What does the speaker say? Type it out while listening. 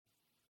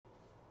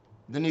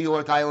The New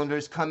York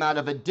Islanders come out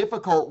of a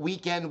difficult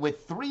weekend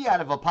with 3 out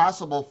of a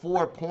possible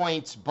 4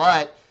 points,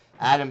 but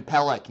Adam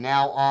Pelech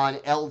now on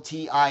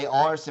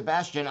LTIR.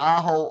 Sebastian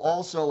Aho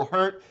also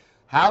hurt.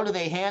 How do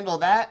they handle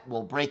that?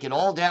 We'll break it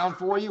all down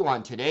for you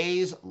on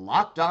today's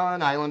Locked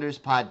On Islanders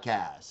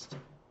podcast.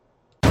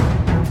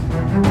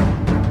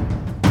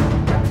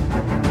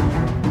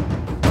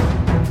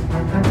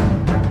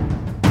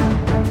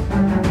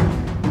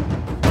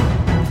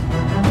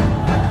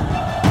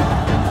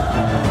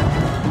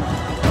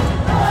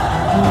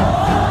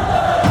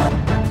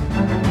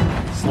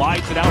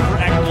 Slides it out for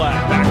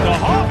Ekblad. Back to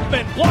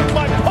Hoffman. Blocked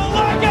by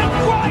Pelech and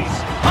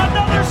Price.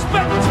 Another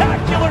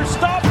spectacular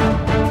stop.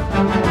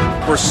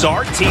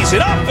 Broussard tees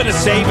it up and a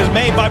save is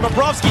made by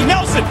Bobrovsky.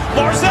 Nelson.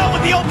 Barzal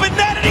with the open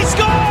net and he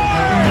scores!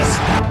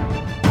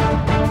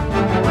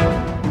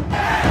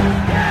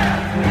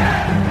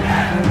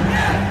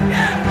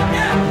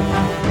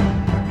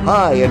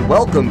 Hi, and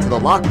welcome to the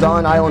Locked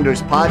On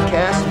Islanders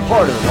podcast,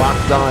 part of the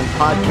Locked On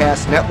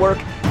Podcast Network,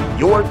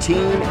 your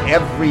team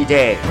every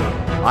day.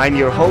 I'm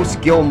your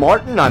host, Gil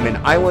Martin. I'm an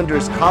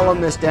Islanders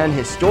columnist and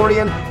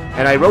historian,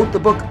 and I wrote the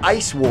book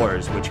Ice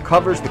Wars, which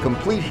covers the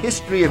complete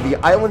history of the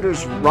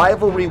Islanders'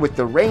 rivalry with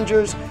the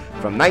Rangers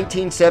from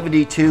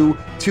 1972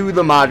 to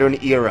the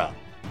modern era.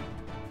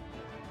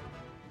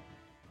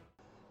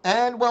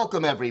 And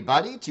welcome,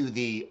 everybody, to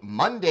the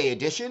Monday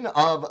edition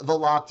of the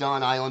Locked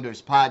On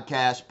Islanders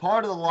podcast,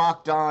 part of the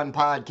Locked On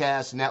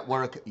Podcast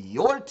Network,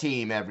 your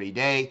team every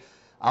day.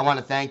 I want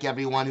to thank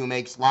everyone who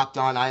makes Locked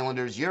On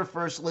Islanders your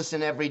first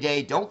listen every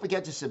day. Don't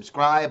forget to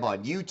subscribe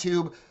on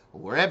YouTube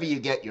or wherever you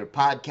get your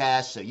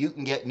podcasts so you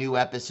can get new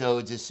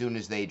episodes as soon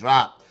as they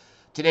drop.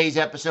 Today's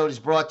episode is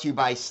brought to you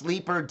by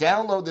Sleeper.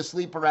 Download the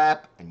Sleeper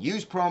app and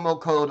use promo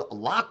code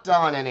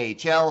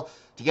LOCKEDONNHL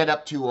to get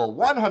up to a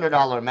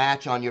 $100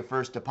 match on your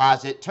first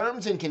deposit.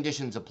 Terms and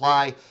conditions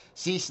apply.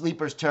 See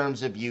Sleeper's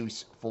terms of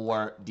use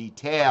for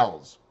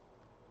details.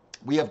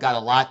 We have got a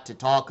lot to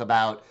talk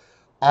about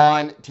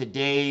on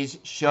today's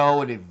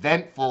show, an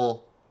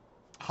eventful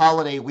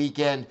holiday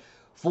weekend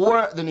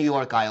for the New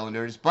York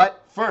Islanders.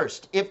 But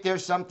first, if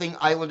there's something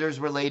Islanders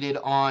related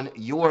on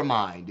your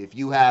mind, if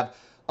you have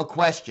a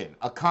question,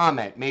 a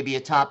comment, maybe a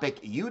topic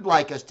you'd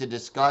like us to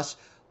discuss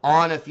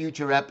on a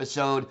future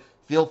episode,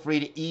 feel free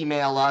to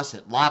email us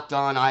at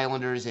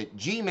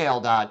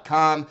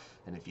lockedonislanders@gmail.com.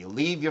 And if you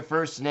leave your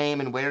first name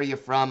and where you're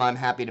from, I'm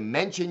happy to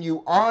mention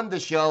you on the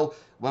show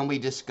when we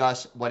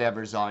discuss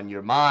whatever's on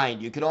your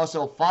mind. You could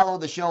also follow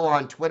the show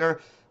on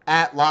Twitter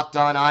at Locked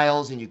On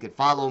Isles, and you could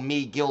follow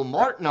me, Gil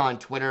Martin, on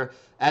Twitter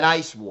at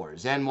Ice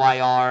Wars,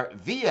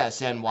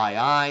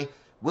 NYR_VSNYI.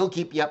 We'll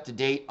keep you up to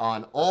date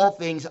on all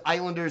things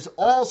Islanders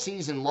all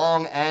season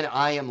long, and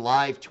I am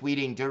live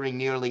tweeting during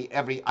nearly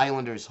every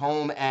Islanders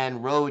home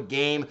and road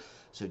game.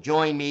 So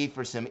join me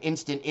for some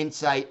instant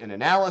insight and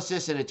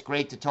analysis, and it's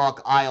great to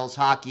talk Isles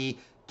hockey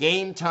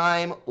game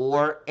time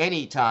or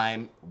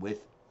anytime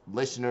with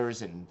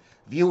listeners and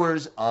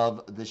viewers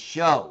of the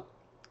show.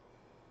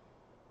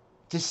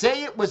 To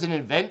say it was an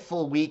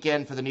eventful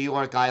weekend for the New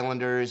York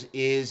Islanders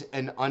is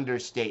an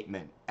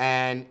understatement.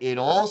 And it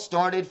all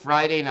started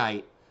Friday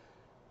night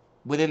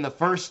within the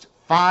first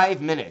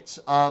 5 minutes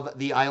of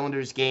the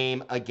Islanders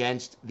game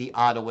against the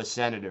Ottawa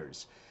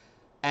Senators.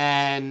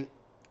 And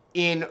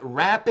in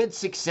rapid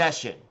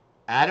succession,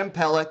 Adam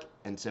Pelech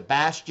and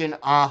Sebastian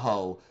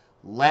Aho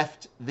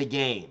left the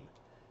game.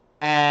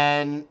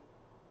 And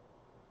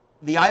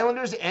the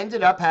Islanders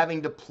ended up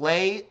having to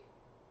play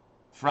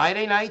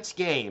Friday night's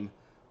game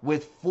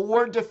with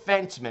 4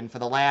 defensemen for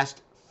the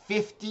last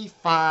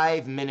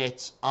 55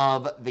 minutes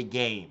of the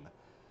game.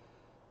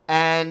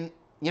 And,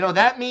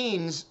 that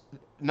means,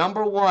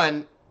 number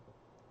one,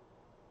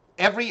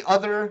 every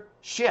other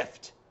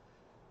shift,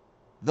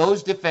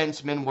 those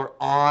defensemen were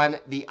on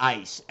the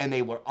ice, and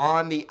they were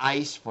on the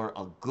ice for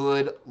a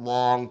good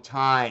long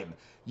time.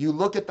 You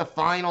look at the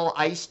final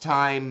ice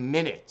time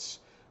minutes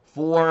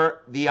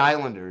for the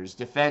Islanders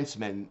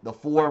defensemen, the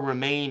 4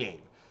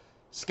 remaining.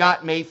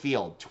 Scott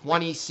Mayfield,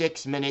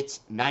 26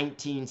 minutes,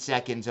 19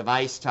 seconds of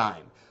ice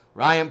time.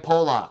 Ryan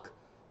Pelech,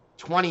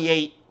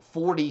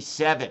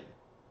 28:47.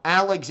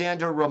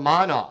 Alexander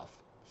Romanov,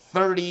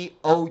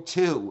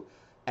 30:02.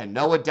 And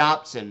Noah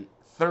Dobson,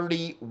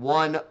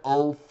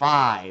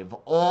 31:05.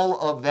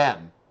 All of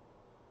them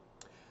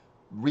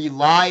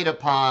relied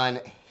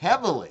upon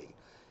heavily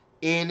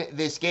in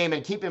this game.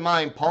 And keep in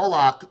mind,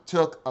 Pelech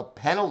took a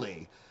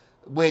penalty,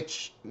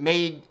 which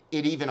made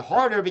it even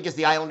harder because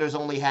the Islanders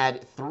only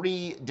had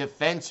 3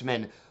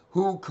 defensemen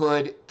who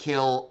could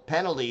kill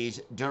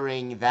penalties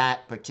during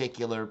that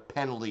particular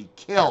penalty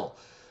kill.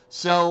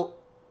 So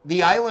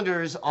the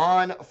Islanders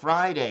on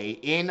Friday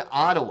in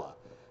Ottawa,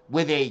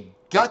 with a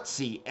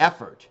gutsy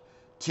effort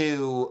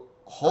to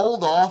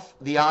hold off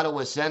the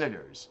Ottawa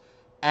Senators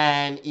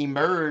and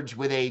emerge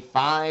with a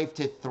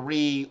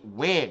 5-3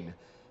 win.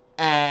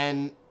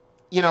 And,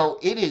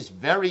 it is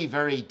very,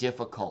 very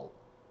difficult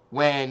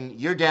when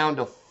you're down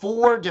to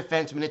 4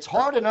 defensemen. It's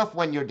hard enough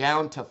when you're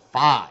down to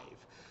 5.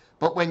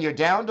 But when you're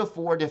down to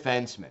 4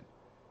 defensemen,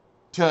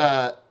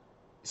 to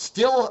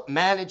still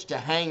managed to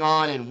hang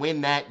on and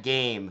win that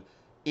game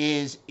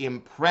is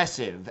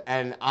impressive.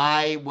 And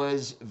I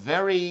was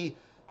very,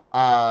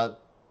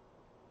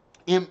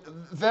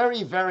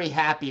 very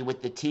happy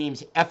with the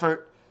team's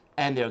effort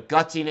and their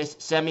gutsiness.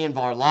 Semyon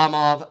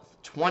Varlamov,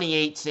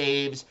 28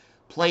 saves,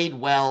 played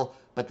well,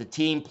 but the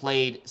team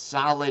played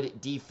solid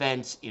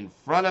defense in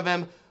front of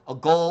him. A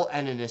goal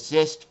and an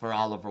assist for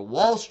Oliver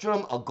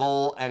Wahlstrom, a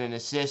goal and an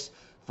assist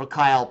for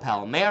Kyle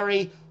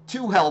Palmieri,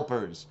 2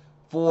 helpers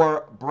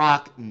for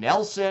Brock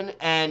Nelson,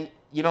 and,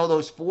 you know,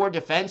 those 4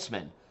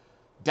 defensemen.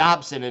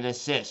 Dobson, an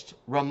assist.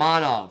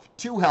 Romanov,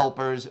 2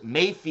 helpers.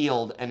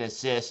 Mayfield, an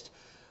assist.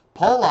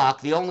 Pelech,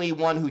 the only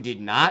one who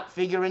did not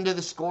figure into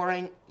the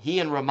scoring, he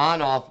and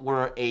Romanov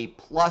were a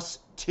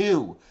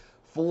 +2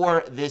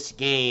 for this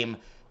game,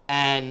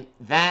 and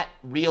that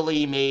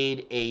really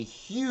made a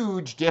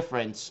huge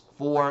difference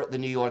for the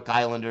New York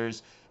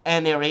Islanders,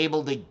 and they're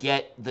able to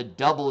get the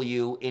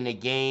W in a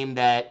game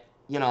that,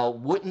 you know,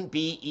 wouldn't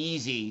be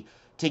easy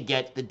to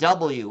get the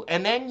W.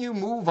 And then you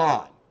move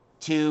on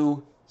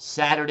to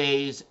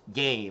Saturday's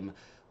game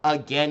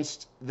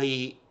against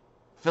the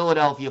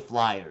Philadelphia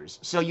Flyers.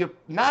 So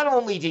not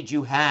only did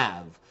you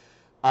have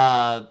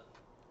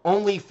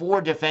only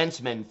 4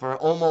 defensemen for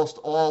almost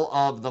all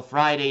of the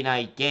Friday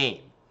night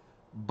game,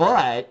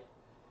 but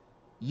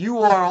you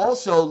are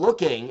also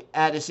looking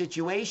at a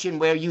situation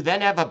where you then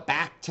have a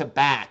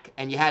back-to-back,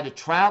 and you had to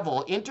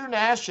travel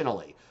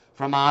internationally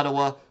from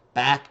Ottawa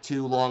back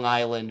to Long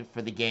Island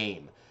for the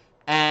game.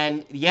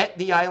 And yet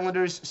the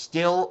Islanders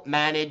still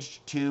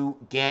managed to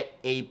get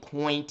a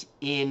point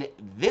in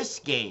this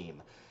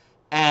game.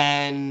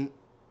 And,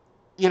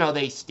 you know,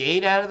 they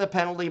stayed out of the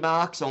penalty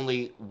box,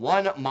 only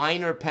 1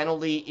 minor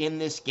penalty in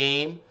this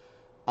game,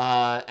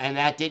 and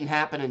that didn't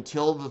happen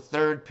until the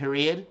 3rd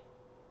period.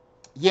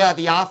 Yeah,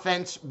 the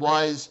offense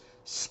was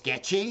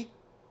sketchy,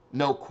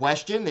 no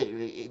question.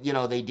 They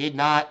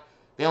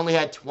only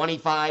had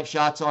 25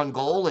 shots on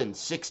goal in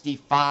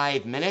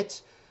 65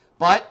 minutes.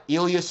 But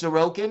Ilya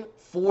Sorokin,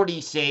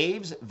 40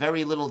 saves,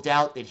 very little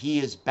doubt that he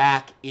is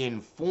back in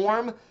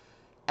form.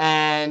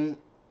 And,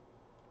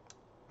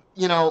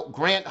 you know,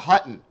 Grant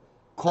Hutton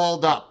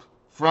called up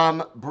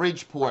from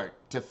Bridgeport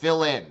to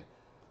fill in.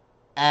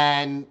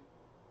 And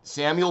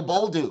Samuel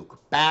Bolduc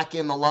back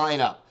in the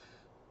lineup.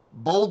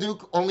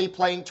 Bolduc only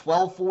playing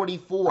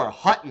 12:44,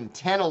 Hutton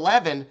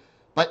 10:11,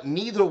 but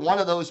neither one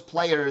of those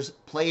players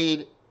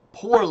played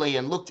poorly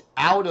and looked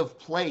out of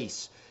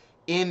place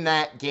in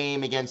that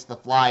game against the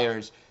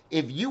Flyers.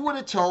 If you would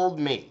have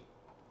told me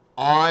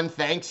on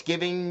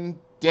Thanksgiving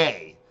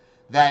Day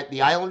that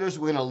the Islanders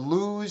were going to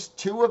lose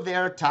 2 of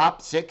their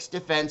top 6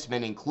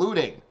 defensemen,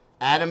 including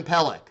Adam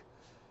Pelech,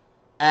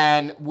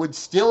 and would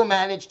still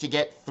manage to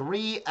get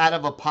 3 out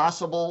of a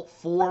possible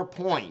 4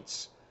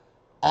 points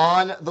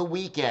on the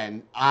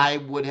weekend, I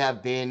would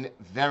have been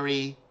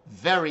very,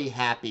 very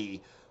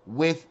happy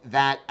with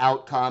that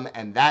outcome,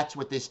 and that's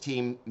what this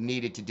team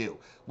needed to do.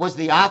 Was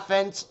the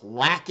offense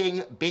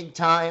lacking big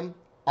time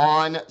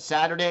on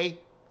Saturday?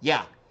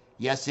 Yeah.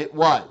 Yes, it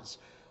was.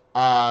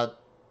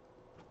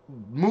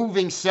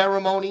 Moving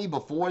ceremony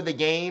before the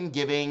game,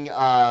 giving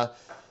Cal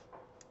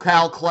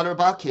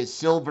Clutterbuck his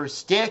silver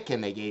stick,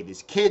 and they gave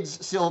his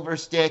kids silver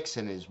sticks,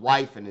 and his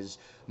wife and his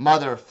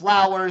mother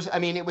flowers. I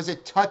mean, it was a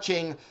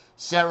touching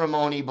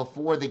ceremony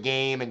before the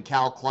game, and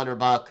Cal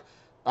Clutterbuck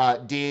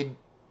did,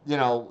 you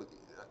know,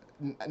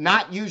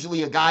 not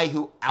usually a guy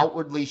who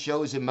outwardly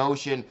shows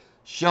emotion,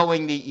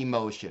 showing the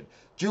emotion.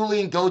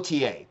 Julien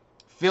Gauthier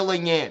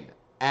filling in,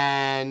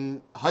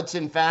 and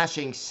Hudson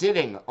Fasching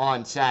sitting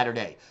on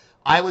Saturday.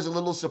 I was a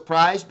little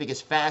surprised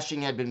because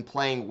Fasching had been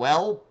playing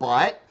well,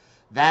 but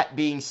that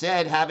being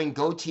said, having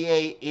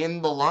Gauthier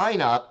in the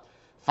lineup,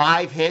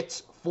 5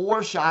 hits,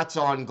 4 shots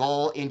on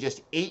goal in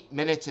just 8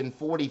 minutes and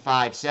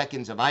 45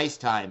 seconds of ice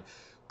time.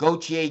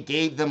 Gauthier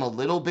gave them a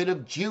little bit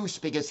of juice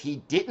because he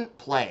didn't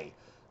play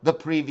the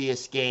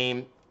previous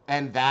game,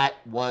 and that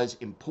was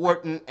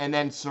important. And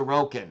then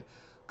Sorokin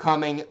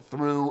coming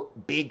through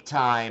big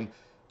time.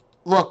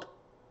 Look,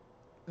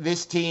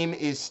 this team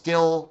is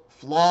still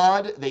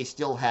flawed. They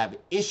still have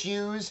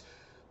issues,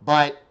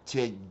 but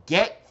to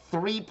get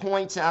 3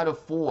 points out of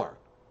 4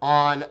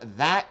 on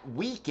that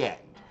weekend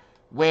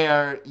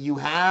where you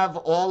have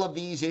all of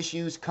these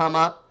issues come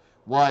up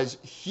was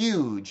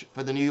huge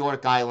for the New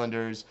York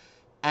Islanders,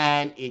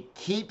 and it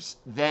keeps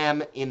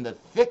them in the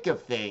thick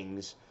of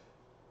things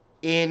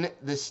in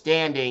the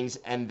standings,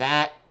 and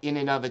that in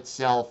and of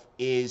itself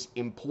is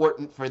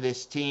important for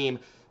this team.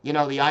 You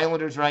know, the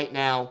Islanders right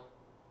now,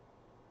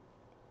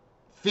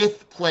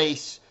 5th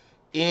place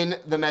in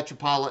the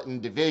Metropolitan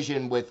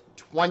Division with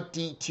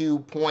 22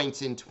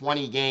 points in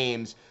 20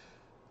 games,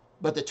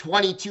 but the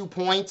 22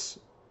 points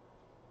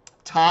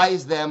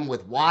ties them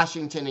with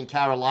Washington and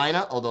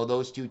Carolina, although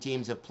those 2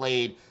 teams have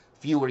played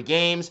fewer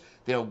games.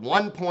 They're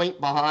 1 point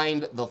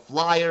behind the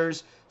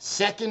Flyers,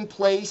 2nd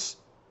place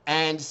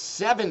and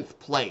 7th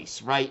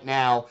place right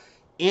now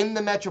in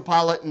the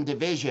Metropolitan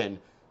Division,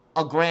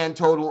 a grand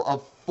total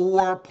of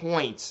 4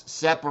 points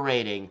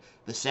separating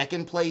the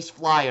second place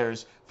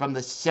Flyers from the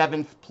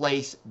 7th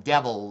place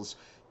Devils.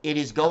 It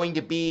is going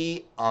to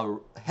be a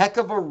heck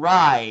of a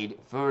ride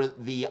for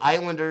the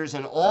Islanders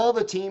and all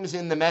the teams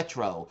in the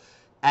Metro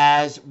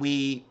as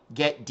we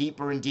get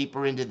deeper and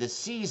deeper into the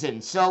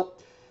season. So,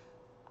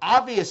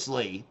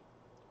 obviously,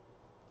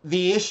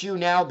 the issue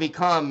now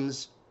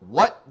becomes,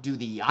 what do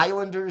the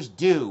Islanders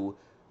do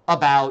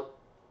about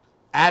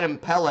Adam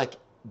Pelech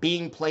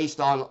being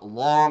placed on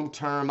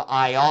long-term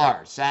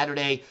IR?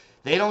 Saturday,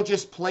 they don't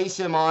just place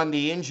him on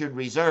the injured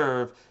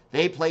reserve,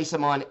 they place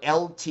him on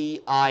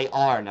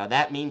LTIR. Now,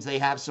 that means they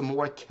have some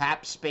more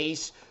cap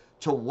space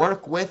to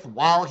work with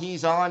while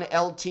he's on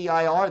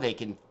LTIR. They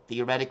can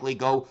theoretically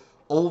go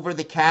over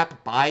the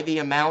cap by the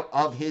amount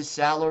of his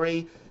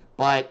salary,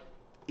 but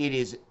it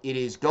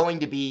is going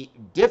to be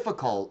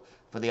difficult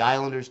for the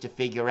Islanders to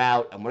figure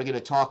out, and we're going to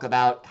talk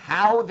about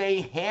how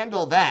they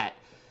handle that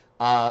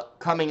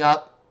coming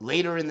up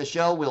later in the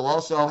show. We'll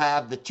also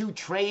have the 2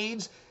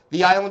 trades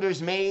the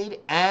Islanders made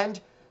and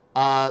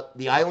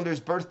the Islanders'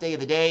 birthday of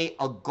the day,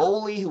 a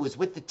goalie who was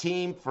with the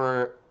team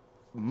for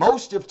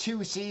most of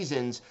 2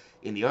 seasons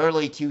in the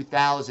early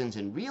 2000s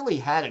and really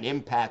had an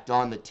impact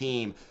on the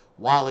team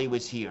while he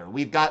was here.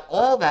 We've got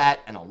all that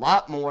and a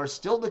lot more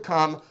still to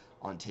come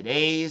on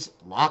today's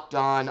Locked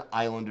On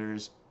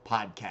Islanders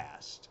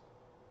podcast.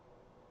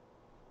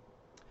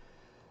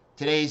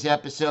 Today's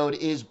episode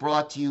is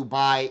brought to you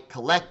by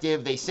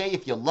Collective. They say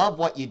if you love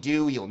what you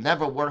do, you'll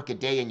never work a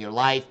day in your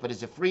life. But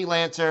as a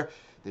freelancer,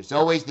 there's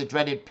always the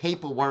dreaded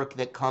paperwork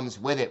that comes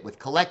with it. With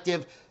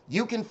Collective,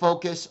 you can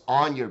focus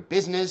on your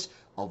business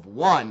of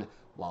one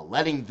while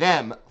letting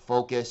them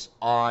focus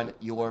on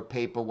your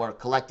paperwork.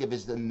 Collective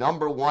is the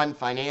 #1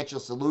 financial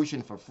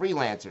solution for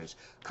freelancers,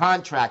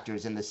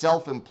 contractors, and the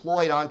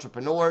self-employed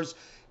entrepreneurs,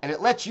 and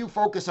it lets you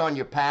focus on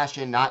your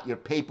passion, not your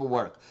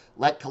paperwork.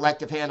 Let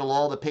Collective handle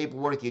all the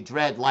paperwork you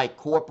dread, like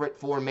corporate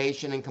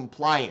formation and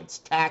compliance,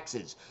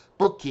 taxes,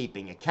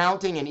 bookkeeping,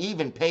 accounting, and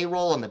even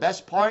payroll. And the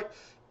best part,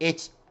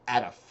 it's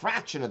at a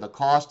fraction of the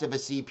cost of a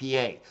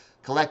CPA.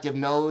 Collective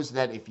knows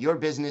that if your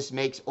business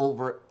makes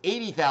over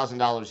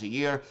 $80,000 a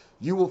year,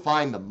 you will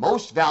find the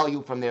most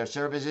value from their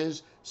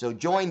services. So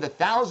join the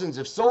thousands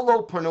of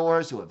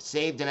solopreneurs who have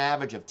saved an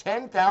average of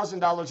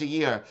 $10,000 a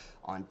year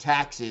on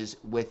taxes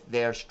with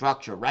their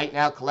structure. Right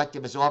now,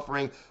 Collective is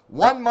offering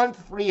 1 month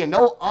free and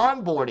no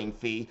onboarding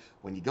fee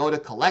when you go to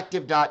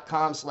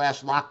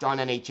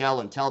collective.com/LockedOnNHL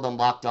and tell them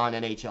Locked On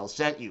NHL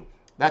sent you.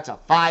 That's a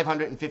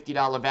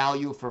 $550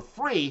 value for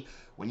free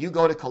when you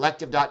go to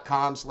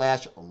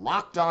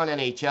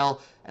collective.com/LockedOnNHL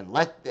and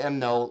let them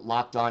know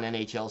Locked On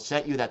NHL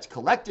sent you. That's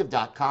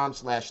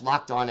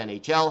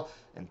collective.com/LockedOnNHL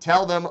and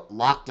tell them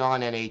Locked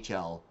On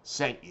NHL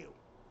sent you.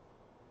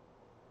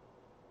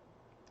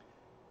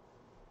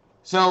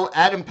 So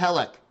Adam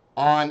Pelech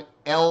on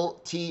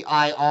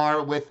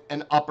LTIR with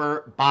an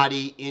upper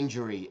body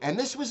injury. And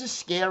this was a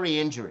scary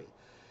injury.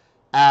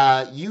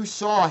 You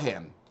saw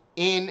him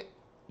in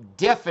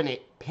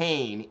definite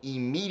pain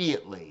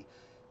immediately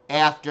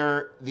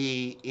after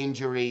the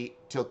injury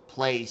took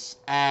place.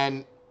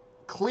 And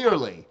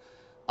clearly,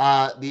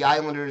 the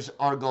Islanders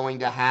are going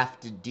to have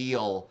to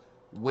deal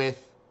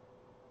with,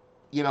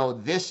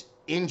 this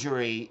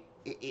injury.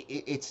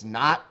 It's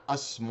not a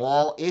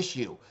small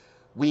issue.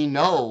 We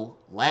know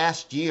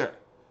last year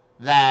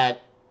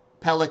that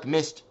Pelech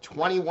missed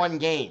 21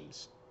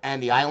 games,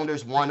 and the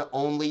Islanders won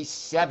only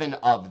 7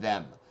 of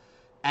them.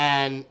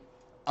 And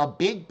a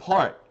big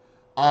part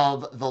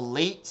of the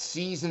late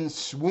season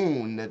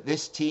swoon that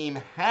this team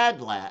had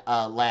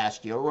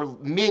last year, or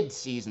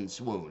mid-season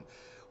swoon,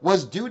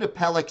 was due to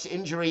Pelech's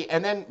injury.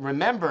 And then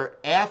remember,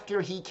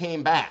 after he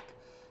came back,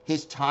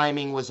 his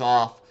timing was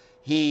off.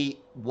 He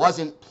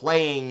wasn't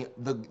playing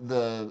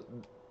the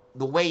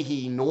way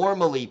he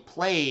normally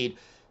played,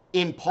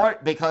 in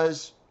part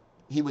because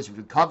he was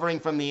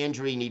recovering from the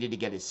injury, needed to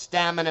get his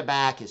stamina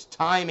back, his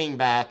timing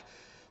back.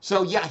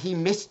 So yeah, he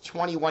missed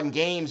 21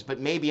 games, but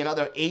maybe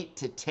another 8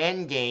 to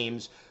 10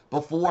 games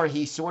before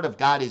he sort of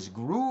got his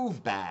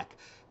groove back.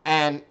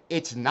 And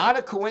it's not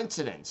a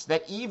coincidence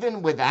that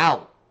even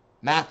without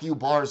Matthew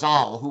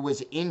Barzal, who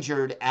was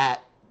injured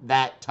at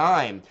that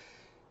time,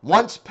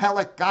 once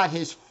Pelech got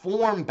his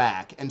form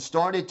back and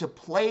started to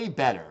play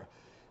better,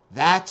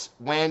 that's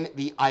when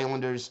the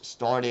Islanders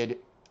started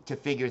to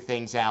figure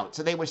things out.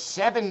 So they were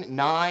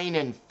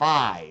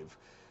 7-9-5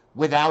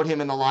 without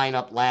him in the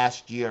lineup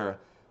last year.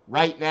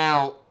 Right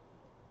now,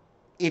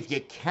 if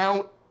you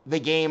count the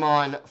game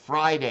on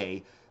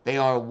Friday, they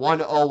are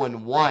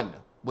 1-0-1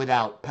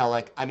 without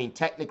Pelech. I mean,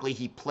 technically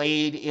he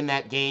played in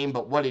that game,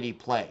 but what did he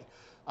play?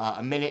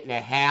 A minute and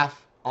a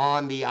half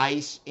on the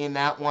ice in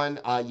that one?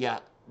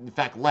 In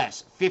fact,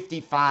 less,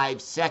 55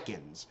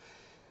 seconds.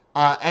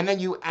 And then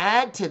you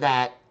add to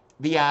that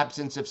the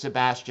absence of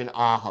Sebastian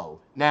Aho.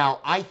 Now,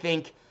 I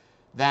think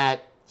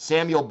that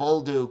Samuel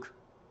Bolduc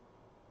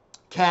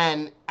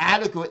can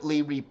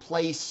adequately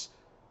replace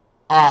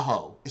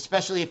Aho,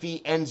 especially if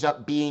he ends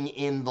up being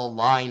in the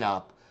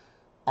lineup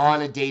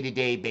on a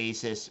day-to-day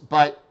basis.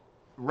 But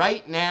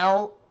right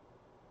now,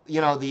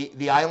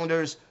 the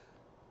Islanders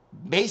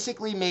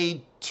basically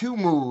made two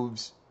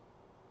moves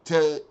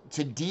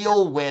to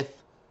deal with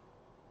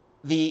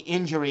the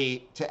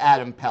injury to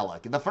Adam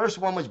Pelech. The first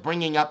one was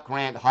bringing up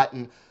Grant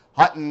Hutton.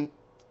 Hutton,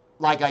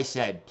 like I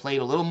said, played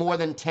a little more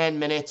than 10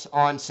 minutes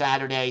on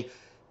Saturday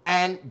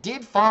and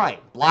did fine.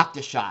 Blocked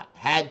a shot,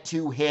 had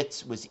 2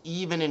 hits, was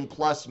even in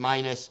plus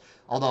minus,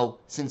 although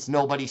since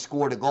nobody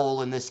scored a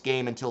goal in this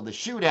game until the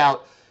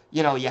shootout,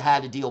 you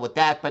had to deal with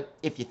that. But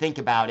if you think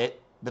about it,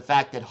 the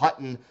fact that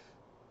Hutton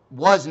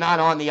was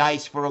not on the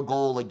ice for a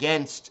goal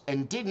against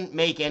and didn't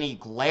make any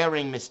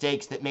glaring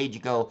mistakes that made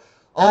you go,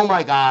 oh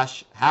my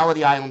gosh, how are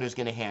the Islanders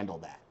going to handle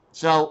that?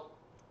 So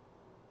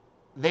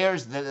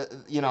there's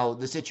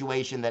the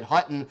situation that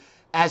Hutton,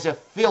 as a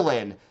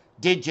fill-in,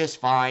 did just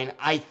fine.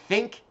 I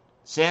think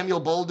Samuel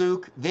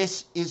Bolduc,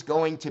 this is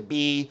going to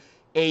be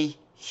a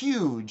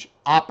huge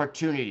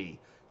opportunity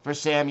for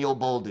Samuel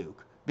Bolduc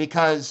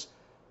because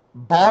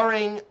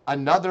barring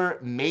another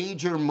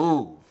major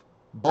move,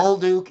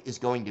 Bolduc is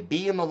going to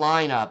be in the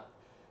lineup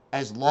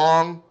as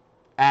long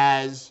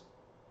as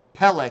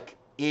Pelech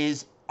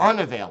is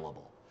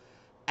unavailable.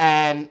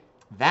 And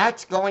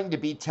that's going to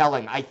be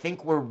telling. I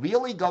think we're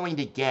really going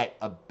to get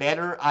a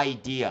better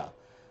idea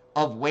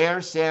of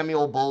where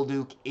Samuel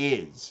Bolduc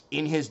is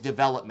in his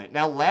development.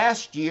 Now,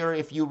 last year,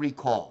 if you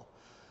recall,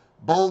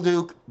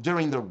 Bolduc,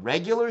 during the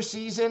regular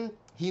season,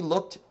 he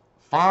looked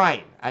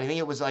fine. I think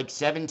it was like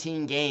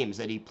 17 games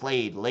that he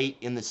played late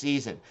in the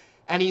season.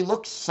 And he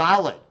looked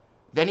solid.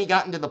 Then he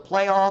got into the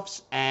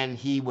playoffs, and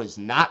he was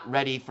not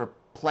ready for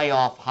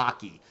playoff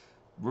hockey.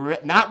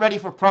 Not ready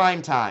for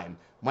prime time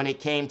when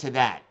it came to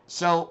that.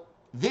 So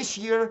this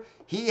year,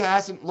 he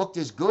hasn't looked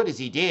as good as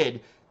he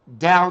did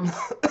down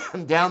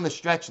the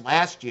stretch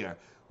last year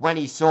when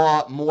he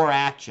saw more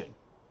action.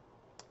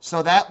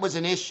 So that was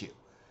an issue.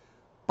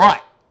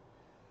 But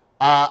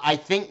I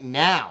think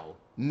now,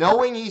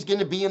 knowing he's going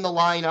to be in the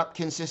lineup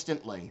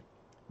consistently,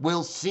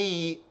 we'll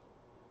see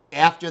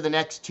after the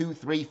next 2,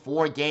 3,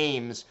 4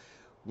 games,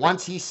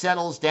 once he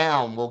settles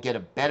down, we'll get a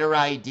better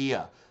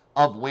idea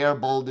of where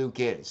Bolduc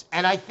is.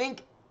 And I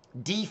think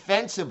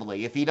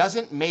defensively, if he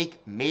doesn't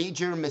make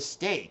major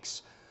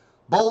mistakes,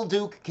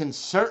 Bolduc can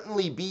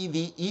certainly be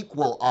the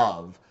equal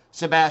of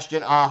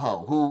Sebastian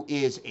Aho, who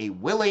is a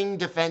willing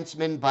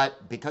defenseman,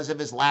 but because of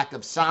his lack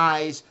of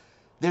size,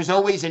 there's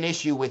always an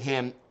issue with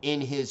him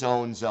in his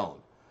own zone.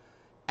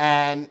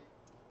 And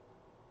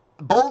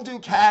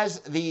Bolduc has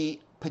the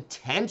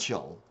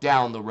potential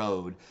down the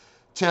road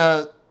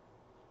to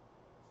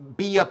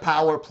be a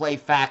power play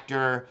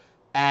factor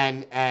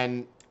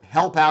and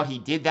help out. He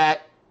did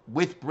that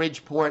with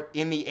Bridgeport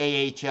in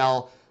the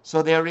AHL,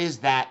 so there is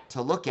that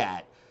to look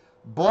at.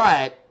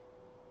 But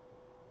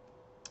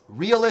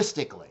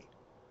realistically,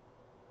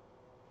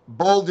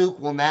 Bolduc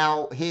will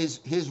now,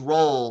 his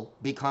role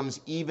becomes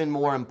even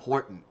more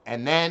important.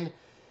 And then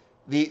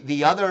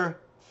the other,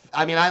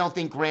 I don't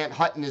think Grant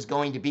Hutton is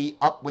going to be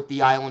up with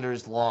the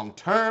Islanders long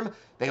term.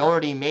 They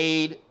already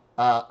made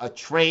a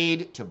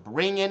trade to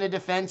bring in a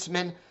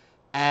defenseman,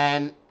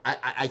 and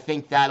I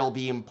think that'll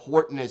be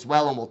important as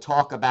well, and we'll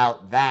talk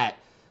about that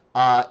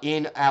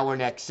in our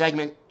next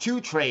segment.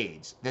 2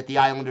 trades that the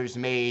Islanders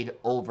made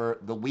over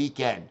the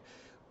weekend.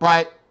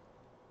 But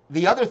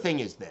the other thing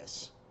is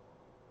this.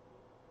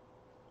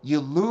 You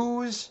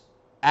lose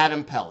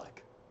Adam Pelech.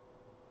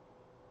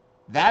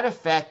 That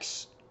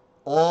affects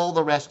all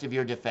the rest of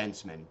your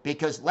defensemen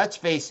because, let's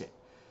face it,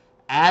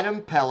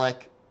 Adam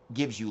Pelech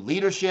gives you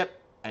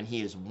leadership, and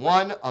he is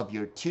one of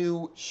your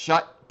 2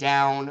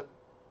 shut-down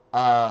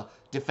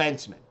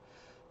defensemen.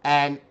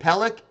 And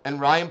Pelech and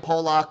Ryan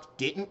Pelech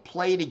didn't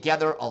play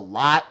together a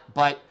lot,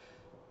 but,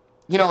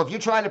 if you're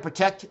trying to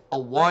protect a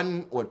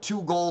 1 or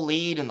 2 goal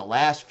lead in the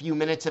last few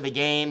minutes of a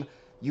game,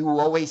 you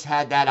always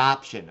had that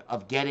option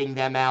of getting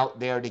them out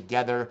there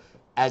together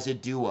as a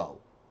duo.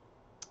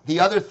 The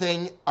other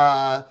thing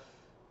that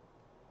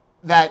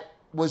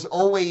was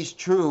always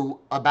true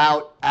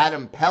about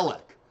Adam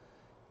Pelech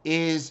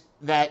is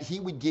that he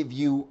would give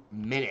you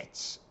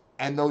minutes,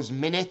 and those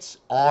minutes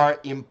are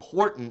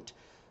important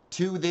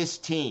to this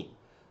team.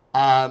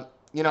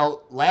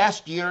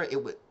 Last year,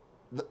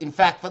 in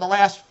fact, for the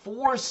last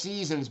 4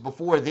 seasons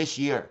before this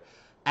year,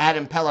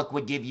 Adam Pelech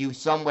would give you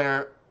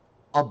somewhere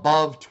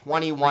above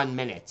 21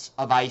 minutes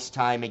of ice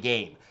time a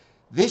game.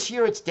 This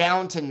year, it's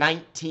down to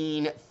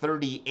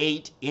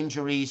 1938.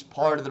 Injuries,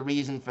 part of the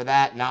reason for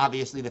that, and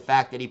obviously the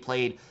fact that he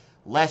played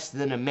less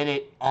than a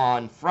minute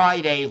on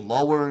Friday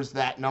lowers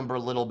that number a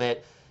little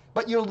bit.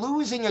 But you're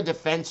losing a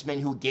defenseman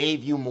who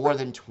gave you more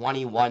than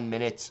 21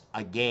 minutes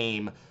a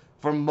game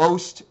for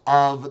most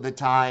of the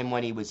time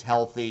when he was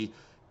healthy,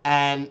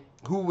 and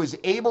who was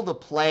able to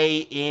play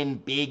in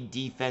big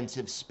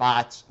defensive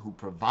spots, who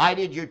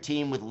provided your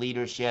team with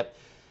leadership.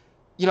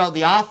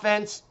 The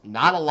offense,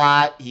 not a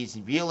lot. He's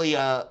really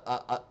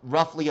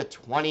roughly a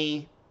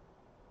 20,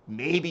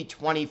 maybe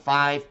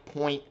 25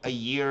 point a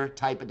year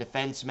type of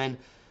defenseman,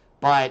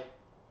 but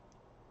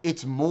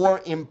it's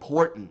more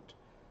important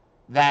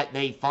that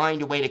they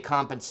find a way to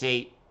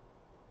compensate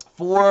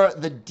for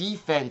the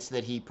defense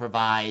that he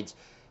provides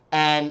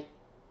And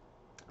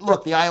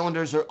look, the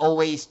Islanders are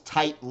always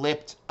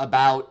tight-lipped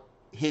about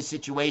his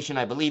situation.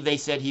 I believe they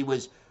said he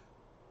was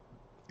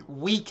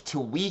week to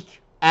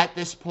week at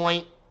this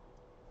point.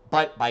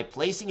 But by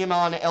placing him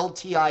on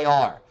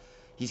LTIR,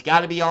 he's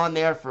got to be on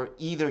there for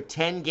either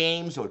 10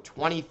 games or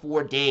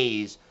 24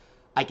 days.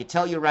 I can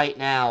tell you right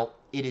now,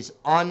 it is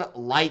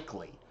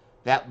unlikely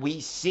that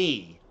we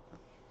see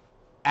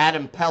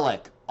Adam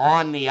Pelech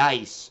on the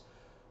ice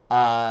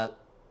at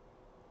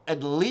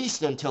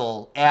least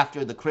until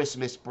after the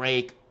Christmas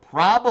break,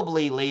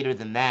 probably later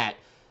than that,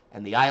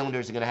 and the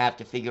Islanders are going to have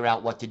to figure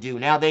out what to do.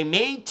 Now, they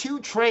made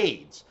 2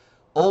 trades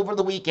over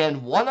the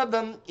weekend. One of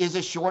them is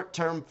a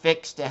short-term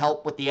fix to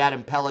help with the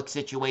Adam Pelech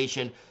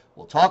situation.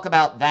 We'll talk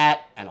about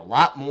that and a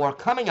lot more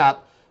coming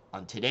up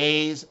on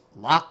today's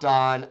Locked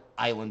On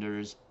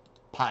Islanders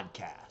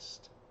podcast.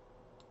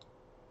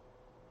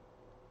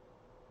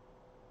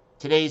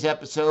 Today's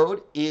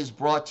episode is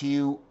brought to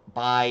you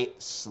by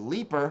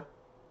Sleeper.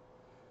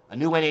 A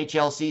new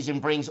NHL season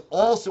brings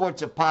all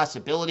sorts of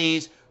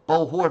possibilities.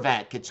 Bo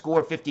Horvat could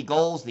score 50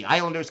 goals. The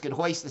Islanders could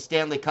hoist the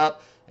Stanley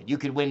Cup. And you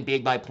could win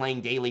big by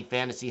playing daily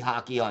fantasy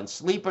hockey on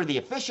Sleeper, the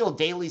official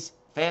daily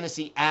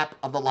fantasy app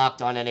of the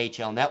Locked On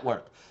NHL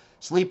Network.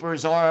 Sleeper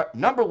is our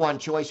 #1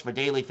 choice for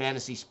daily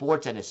fantasy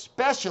sports and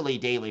especially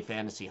daily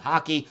fantasy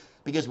hockey,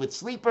 because with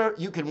Sleeper,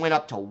 you can win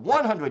up to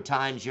 100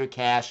 times your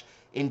cash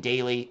in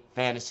daily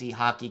fantasy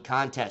hockey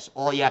contests.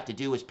 All you have to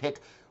do is pick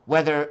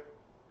whether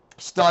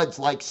studs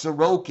like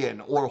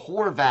Sorokin or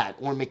Horvat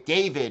or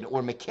McDavid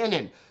or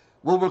McKinnon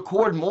will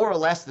record more or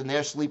less than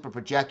their sleeper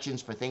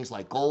projections for things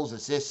like goals,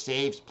 assists,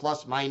 saves,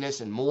 plus,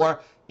 minus, and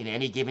more in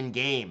any given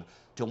game.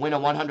 To win a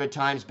 100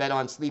 times bet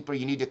on Sleeper,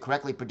 you need to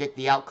correctly predict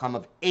the outcome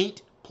of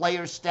 8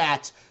 player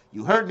stats.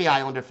 You heard me,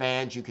 Islander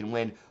fans. You can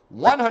win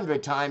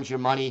 100 times your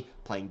money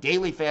playing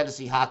daily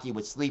fantasy hockey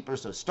with Sleeper,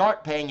 so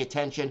start paying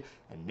attention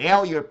and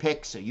nail your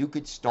picks so you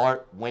could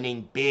start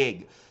winning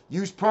big.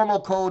 Use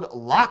promo code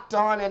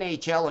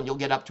LOCKEDONNHL and you'll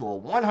get up to a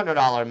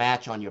 $100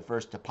 match on your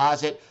first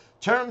deposit.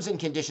 Terms and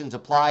conditions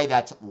apply.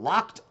 That's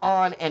Locked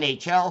On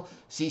NHL.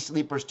 See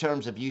Sleeper's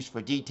terms of use for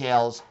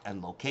details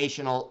and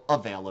locational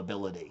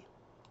availability.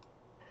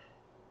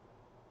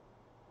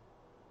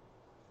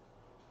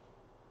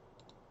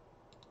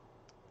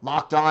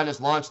 Locked On has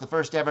launched the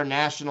first ever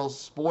national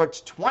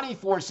sports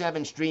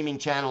 24/7 streaming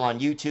channel on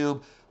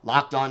YouTube.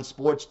 Locked On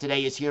Sports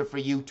Today is here for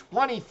you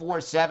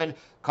 24/7,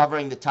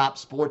 covering the top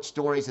sports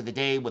stories of the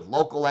day with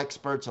local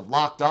experts of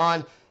Locked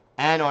On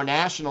and our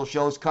national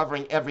shows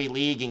covering every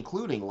league,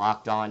 including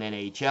Locked On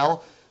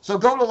NHL. So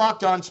go to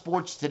Locked On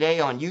Sports Today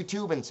on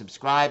YouTube and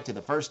subscribe to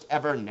the first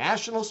ever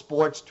national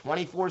sports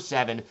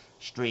 24/7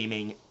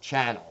 streaming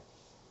channel.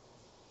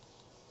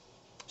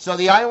 So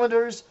the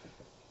Islanders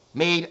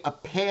made a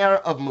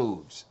pair of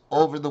moves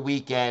over the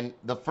weekend.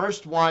 The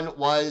first one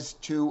was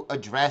to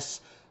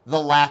address the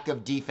lack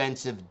of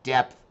defensive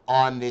depth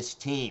on this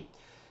team.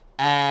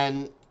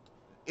 And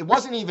it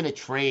wasn't even a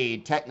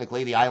trade.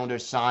 Technically, the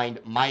Islanders signed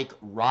Mike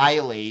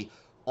Riley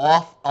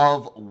off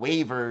of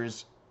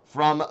waivers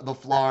from the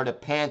Florida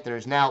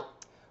Panthers. Now,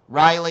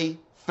 Riley,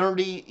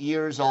 30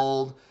 years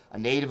old, a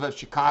native of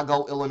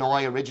Chicago,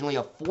 Illinois, originally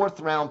a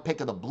 4th-round pick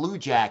of the Blue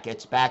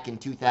Jackets back in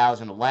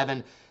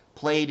 2011,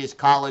 played his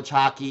college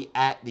hockey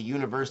at the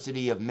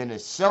University of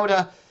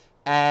Minnesota,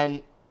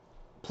 and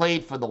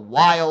played for the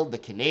Wild, the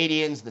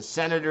Canadiens, the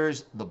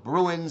Senators, the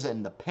Bruins,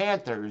 and the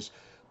Panthers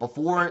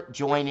before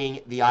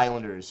joining the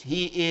Islanders.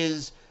 He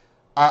is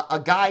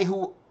a guy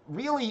who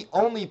really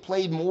only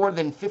played more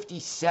than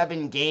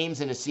 57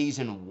 games in a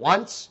season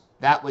once.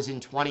 That was in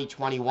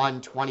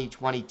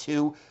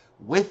 2021-2022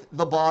 with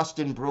the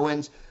Boston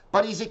Bruins,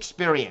 but he's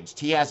experienced.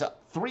 He has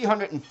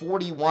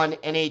 341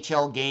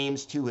 NHL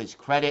games to his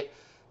credit.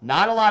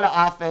 Not a lot of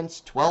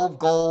offense, 12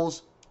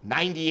 goals,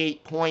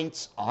 98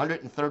 points,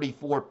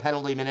 134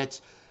 penalty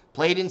minutes.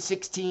 Played in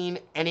 16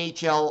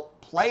 NHL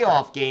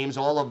playoff games,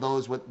 all of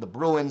those with the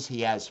Bruins.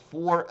 He has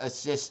 4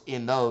 assists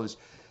in those.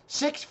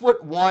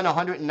 6'1",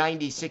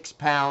 196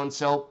 pounds,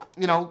 so,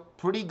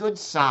 pretty good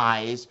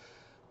size.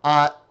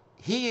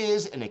 He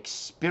is an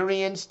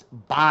experienced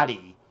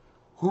body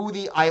who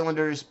the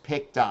Islanders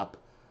picked up.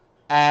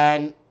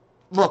 And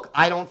look,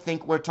 I don't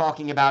think we're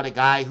talking about a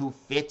guy who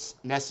fits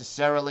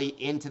necessarily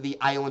into the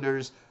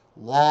Islanders'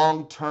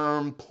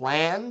 long-term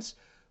plans,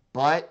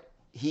 but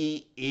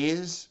he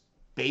is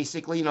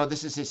basically,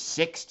 this is his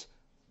 6th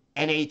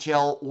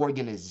NHL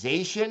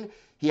organization.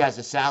 He has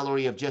a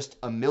salary of just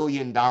 $1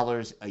 million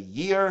a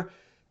year,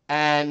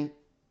 and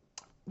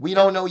we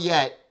don't know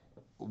yet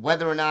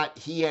whether or not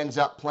he ends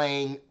up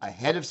playing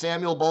ahead of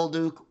Samuel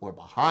Bolduc or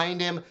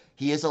behind him.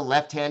 He is a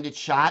left-handed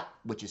shot,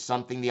 which is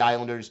something the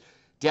Islanders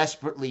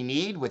desperately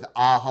need with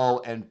Aho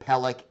and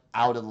Pelech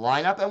out of the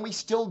lineup, and we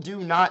still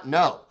do not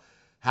know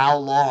how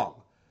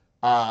long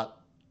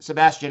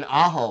Sebastian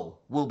Aho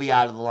will be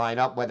out of the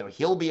lineup, whether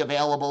he'll be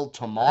available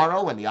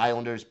tomorrow when the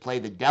Islanders play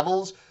the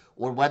Devils,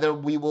 or whether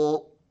we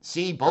will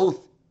see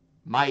both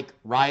Mike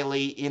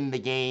Riley in the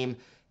game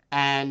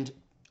and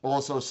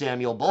also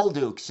Samuel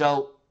Bolduc.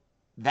 So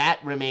that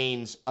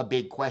remains a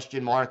big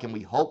question mark, and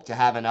we hope to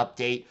have an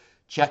update.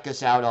 Check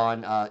us out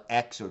on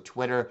X or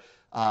Twitter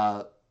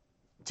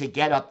to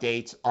get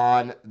updates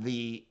on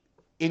the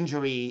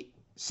injury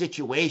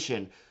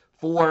situation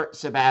for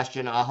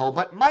Sebastian Aho.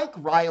 But Mike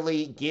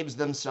Riley gives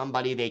them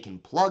somebody they can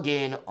plug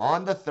in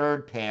on the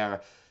third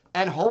pair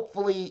and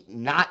hopefully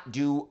not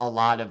do a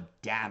lot of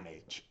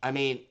damage. I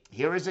mean,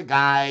 here is a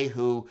guy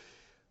who,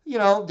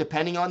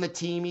 depending on the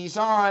team he's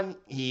on,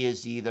 he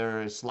is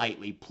either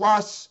slightly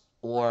plus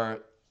or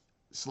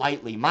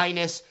slightly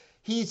minus.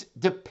 He's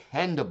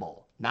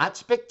dependable. Not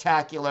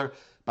spectacular,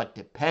 but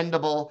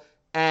dependable,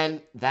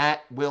 and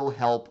that will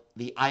help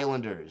the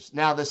Islanders.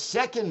 Now, the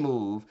second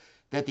move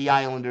that the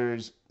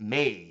Islanders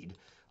made,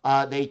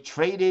 they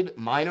traded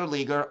minor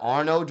leaguer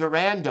Arnaud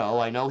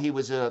Durando. I know he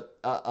was a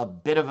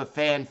bit of a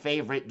fan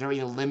favorite during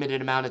the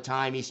limited amount of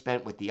time he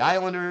spent with the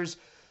Islanders,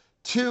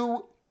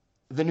 to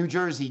the New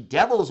Jersey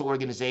Devils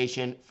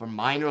organization for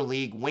minor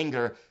league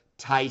winger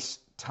Tyce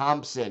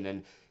Thompson.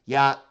 And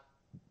yeah,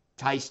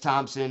 Tyce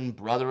Thompson,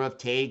 brother of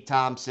Tage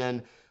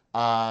Thompson,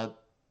 the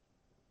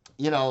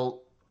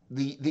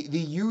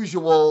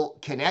usual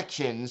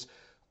connections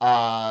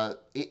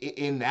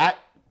in that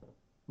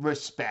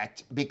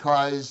respect,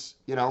 because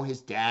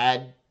his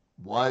dad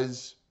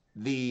was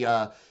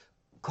the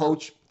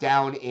coach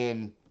down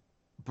in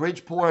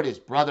Bridgeport, his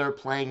brother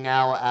playing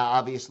now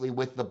obviously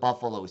with the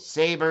Buffalo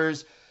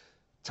Sabres.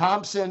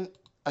 Thompson,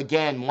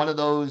 again, one of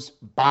those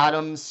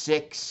bottom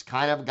six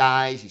kind of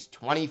guys. He's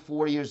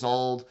 24 years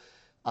old,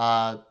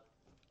 6'1",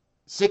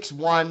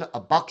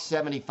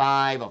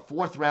 $175, a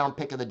fourth-round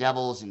pick of the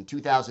Devils in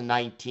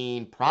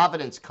 2019,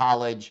 Providence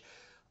College.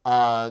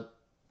 Going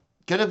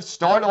to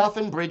start off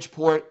in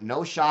Bridgeport,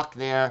 no shock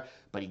there,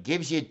 but he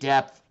gives you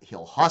depth.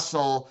 He'll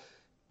hustle.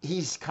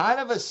 He's kind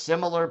of a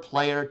similar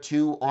player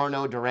to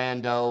Arnaud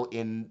Durando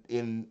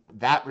in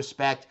that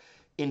respect.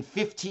 In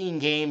 15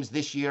 games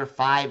this year,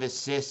 5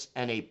 assists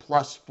and a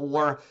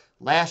 +4.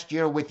 Last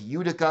year with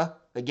Utica,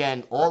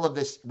 again, all of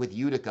this with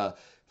Utica,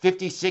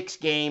 56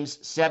 games,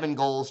 7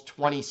 goals,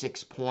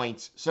 26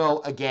 points.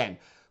 So again,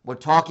 we're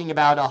talking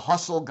about a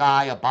hustle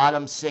guy, a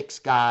bottom six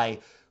guy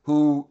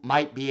who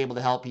might be able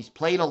to help. He's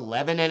played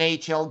 11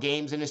 NHL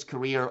games in his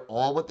career,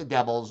 all with the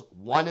Devils,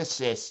 1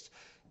 assist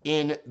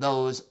in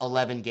those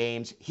 11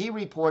 games. He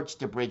reports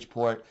to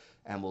Bridgeport,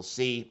 and we'll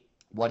see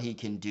what he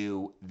can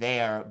do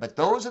there. But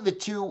those are the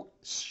two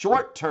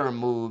short-term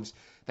moves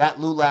that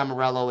Lou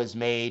Lamoriello has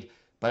made.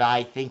 But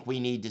I think we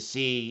need to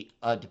see,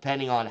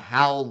 depending on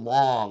how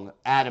long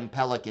Adam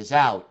Pelech is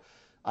out,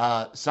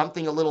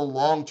 something a little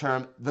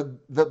long-term.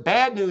 The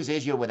bad news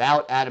is you're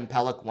without Adam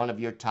Pelech, one of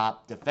your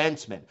top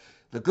defensemen.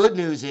 The good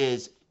news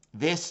is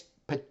this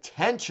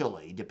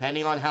potentially,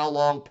 depending on how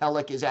long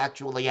Pelech is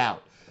actually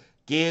out,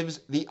 gives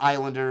the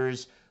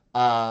Islanders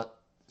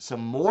some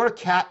more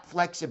cap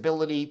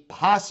flexibility,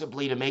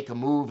 possibly to make a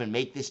move and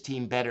make this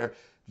team better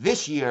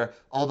this year.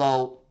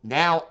 Although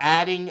now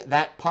adding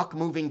that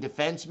puck-moving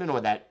defenseman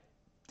or that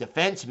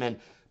defenseman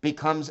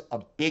becomes a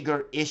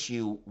bigger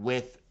issue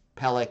with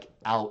Pelech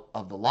out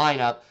of the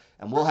lineup.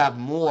 And we'll have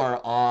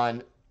more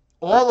on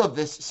all of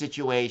this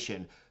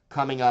situation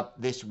coming up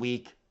this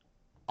week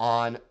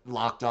on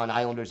Locked On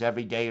Islanders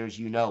every day. As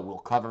you know, we'll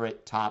cover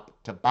it top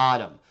to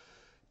bottom.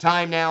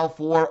 Time now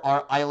for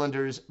our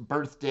Islanders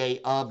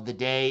birthday of the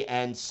day,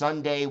 and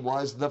Sunday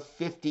was the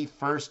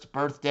 51st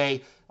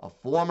birthday of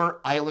former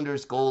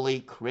Islanders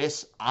goalie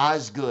Chris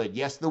Osgood.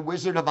 Yes, the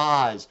Wizard of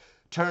Oz,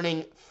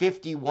 turning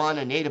 51,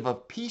 a native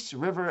of Peace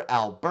River,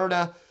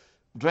 Alberta,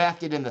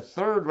 drafted in the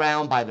 3rd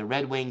round by the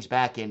Red Wings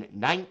back in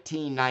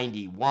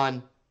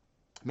 1991.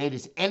 Made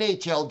his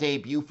NHL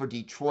debut for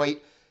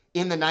Detroit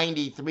in the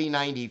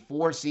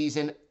 93-94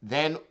 season,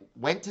 then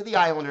went to the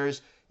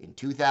Islanders in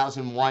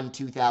 2001,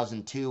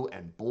 2002,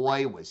 and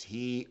boy, was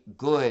he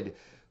good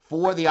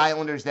for the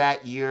Islanders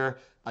that year.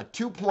 A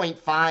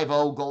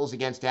 2.50 goals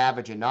against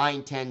average, a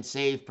 .910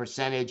 save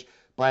percentage,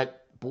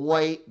 but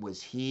boy, was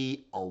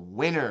he a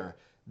winner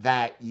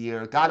that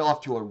year. Got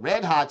off to a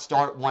red-hot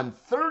start, won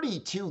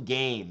 32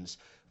 games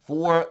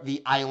for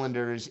the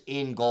Islanders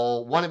in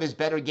goal. One of his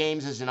better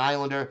games as an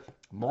Islander,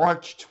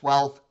 March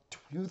 12th,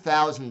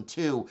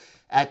 2002,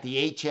 at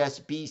the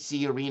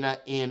HSBC Arena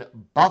in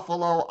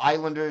Buffalo.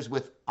 Islanders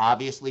with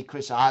obviously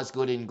Chris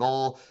Osgood in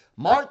goal.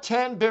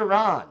 Martin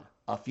Biron,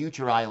 a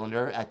future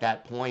Islander at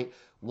that point,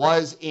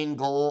 was in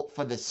goal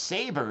for the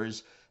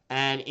Sabres.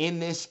 And in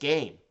this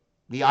game,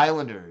 the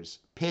Islanders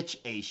pitch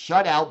a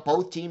shutout.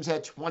 Both teams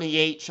had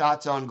 28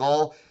 shots on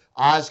goal.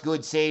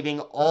 Osgood saving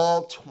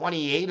all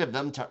 28 of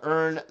them to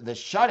earn the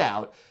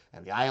shutout.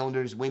 And the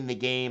Islanders win the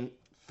game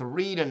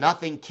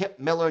 3-0. Kip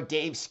Miller,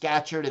 Dave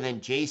Scatchard, and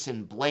then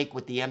Jason Blake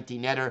with the empty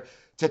netter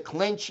to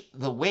clinch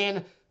the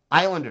win.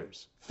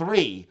 Islanders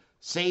 3,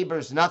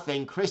 Sabres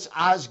 0. Chris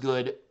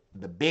Osgood,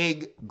 the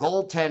big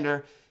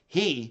goaltender,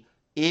 he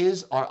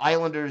is our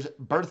Islanders'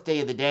 birthday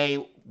of the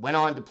day. Went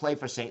on to play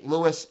for St.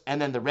 Louis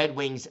and then the Red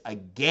Wings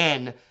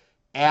again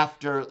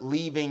after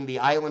leaving the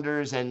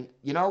Islanders. And,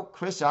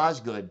 Chris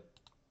Osgood,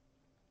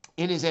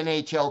 in his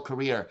NHL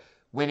career,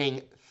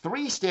 winning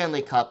 3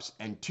 Stanley Cups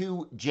and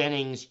 2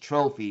 Jennings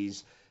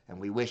trophies, and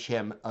we wish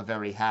him a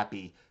very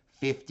happy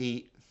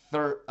 51st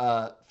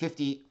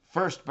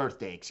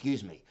birthday,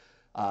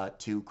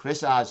 to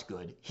Chris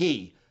Osgood.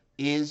 He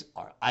is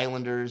our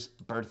Islanders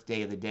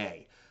birthday of the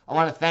day. I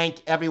want to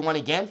thank everyone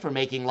again for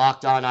making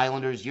Locked On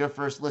Islanders your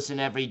first listen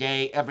every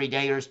day.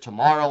 Everydayers,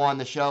 tomorrow on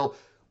the show,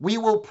 we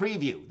will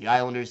preview the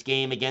Islanders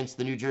game against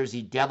the New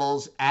Jersey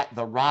Devils at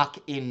the Rock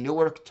in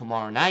Newark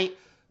tomorrow night.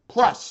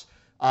 Plus,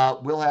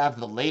 we'll have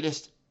the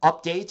latest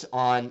updates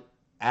on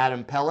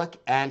Adam Pelech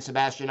and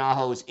Sebastian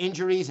Aho's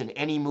injuries and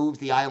any moves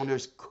the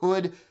Islanders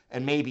could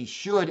and maybe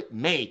should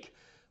make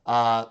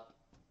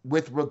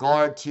with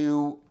regard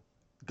to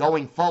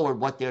going forward,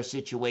 what their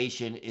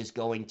situation is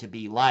going to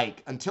be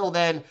like. Until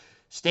then,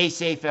 stay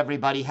safe,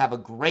 everybody. Have a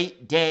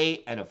great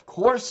day. And of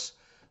course,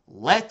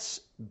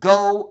 let's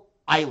go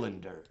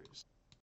Islanders.